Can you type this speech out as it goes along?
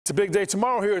It's a big day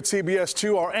tomorrow here at CBS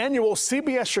 2, our annual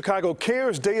CBS Chicago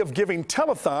Cares Day of Giving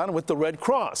Telethon with the Red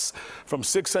Cross. From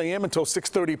 6 a.m. until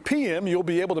 6:30 p.m., you'll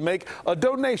be able to make a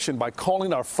donation by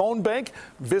calling our phone bank,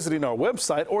 visiting our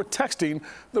website, or texting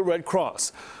the Red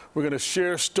Cross. We're going to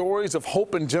share stories of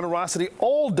hope and generosity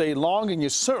all day long, and you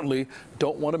certainly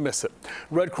don't want to miss it.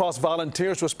 Red Cross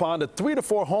volunteers respond to 3 to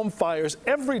 4 home fires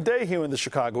every day here in the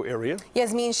Chicago area.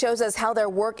 Yasmeen shows us how their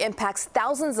work impacts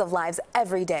thousands of lives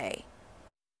every day.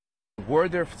 Were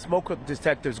there smoke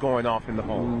detectors going off in the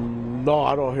home? No,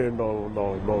 I don't hear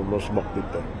no smoke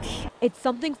detectors. It's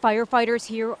something firefighters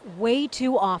hear way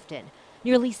too often.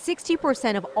 Nearly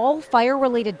 60% of all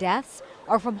fire-related deaths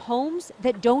are from homes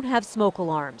that don't have smoke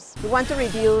alarms. We want to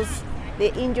reduce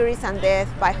the injuries and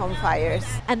death by home fires.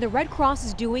 And the Red Cross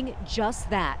is doing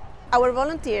just that. Our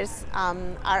volunteers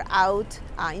are out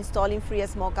installing free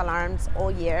smoke alarms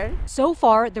all year. So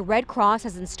far, the Red Cross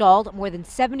has installed more than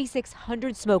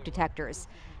 7,600 smoke detectors.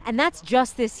 And that's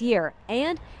just this year.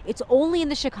 And it's only in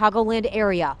the Chicagoland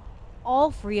area,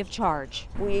 all free of charge.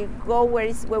 We go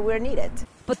where we're needed.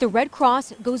 But the Red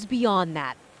Cross goes beyond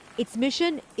that. Its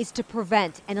mission is to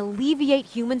prevent and alleviate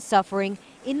human suffering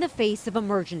in the face of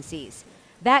emergencies.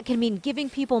 That can mean giving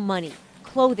people money,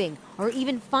 clothing, or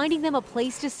even finding them a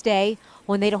place to stay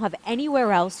when they don't have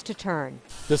anywhere else to turn.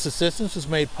 This assistance was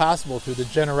made possible through the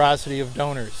generosity of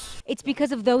donors. It's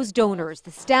because of those donors,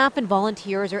 the staff and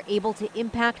volunteers are able to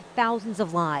impact thousands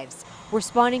of lives,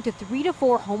 responding to 3 to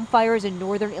 4 home fires in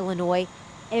northern Illinois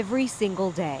every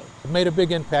single day. It made a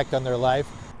big impact on their life,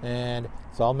 and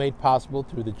it's all made possible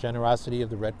through the generosity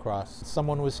of the Red Cross.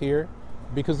 Someone was here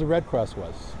because the Red Cross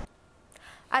was.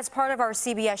 As part of our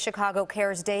CBS Chicago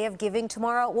Cares Day of Giving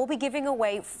tomorrow, we'll be giving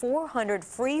away 400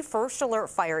 free First Alert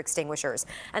fire extinguishers.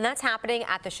 And that's happening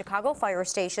at the Chicago Fire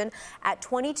Station at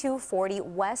 2240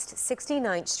 West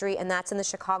 69th Street, and that's in the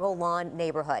Chicago Lawn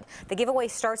neighborhood. The giveaway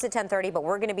starts at 10:30, but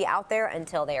we're going to be out there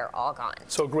until they are all gone.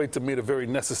 So great to meet a very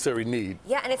necessary need.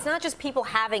 Yeah, and it's not just people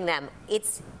having them.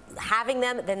 It's having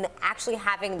them, then actually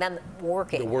having them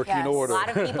working. The working order. A lot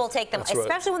of people take them,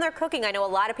 especially when they're cooking. I know a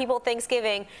lot of people at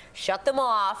Thanksgiving shut them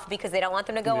off because they don't want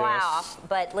them to go off.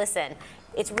 But listen,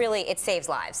 it saves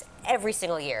lives. Every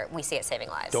single year we see it saving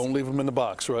lives. Don't leave them in the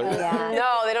box, right?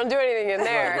 No, they don't do anything in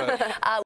there. Right.